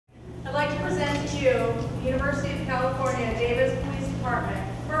you, the University of California, Davis Police Department,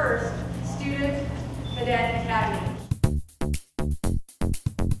 first Student Cadet Academy.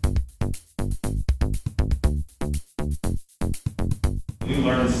 We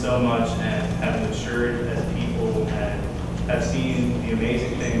learned so much and have matured as people and have seen the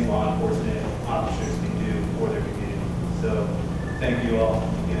amazing things law enforcement officers can do for their community. So thank you all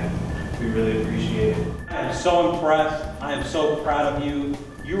again. We really appreciate it. I am so impressed. I am so proud of you.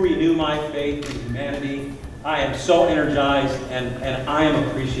 You renew my faith in humanity. I am so energized and I am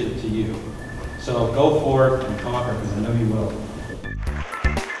appreciative to you. So go forth and conquer, because I know you will.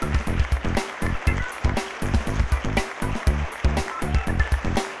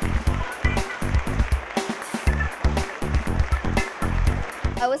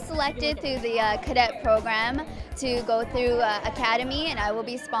 I was selected through the cadet program to go through academy, and I will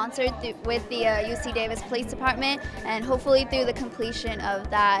be sponsored with the UC Davis Police Department, and hopefully through the completion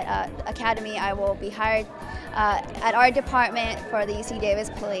of that academy I will be hired at our department for the UC Davis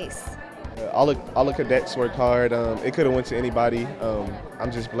Police. All the cadets worked hard. It could have went to anybody.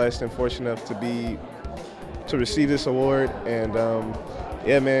 I'm just blessed and fortunate enough to receive this award, and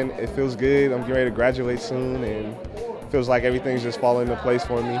yeah, man, it feels good. I'm getting ready to graduate soon, and feels like everything's just falling into place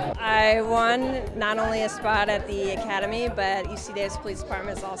for me. I won not only a spot at the academy, but UC Davis Police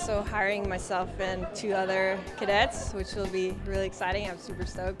Department is also hiring myself and 2 other cadets, which will be really exciting. I'm super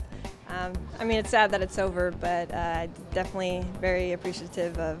stoked. I mean, it's sad that it's over, but definitely very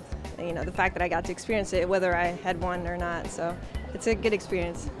appreciative of the fact that I got to experience it, whether I had won or not. So it's a good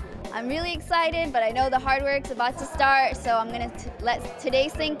experience. I'm really excited, but I know the hard work's about to start, so I'm going to let today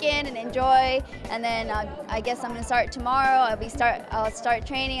sink in and enjoy, and then I guess I'm going to start tomorrow. I'll start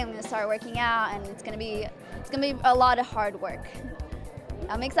training, I'm going to start working out, and it's going to be a lot of hard work.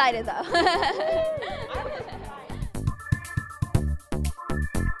 I'm excited though.